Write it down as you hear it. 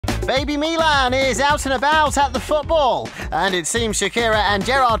Baby Milan is out and about at the football, and it seems Shakira and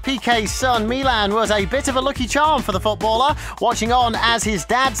Gerard Piqué's son Milan was a bit of a lucky charm for the footballer, watching on as his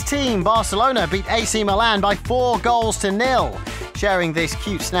dad's team, Barcelona, beat AC Milan by 4-0. Sharing this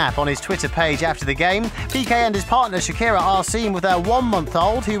cute snap on his Twitter page after the game, Piqué and his partner Shakira are seen with their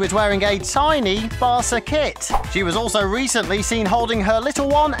 1-month-old, who is wearing a tiny Barca kit. She was also recently seen holding her little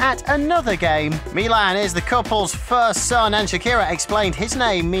one at another game. Milan is the couple's first son, and Shakira explained his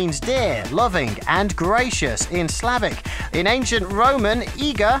name means dear, loving and gracious in Slavic, in ancient Roman,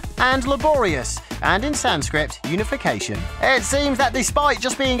 eager and laborious, and in Sanskrit, unification. It seems that despite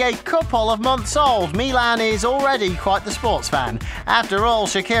just being a couple of months old, Milan is already quite the sports fan. After all,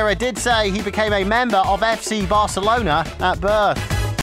 Shakira did say he became a member of FC Barcelona at birth.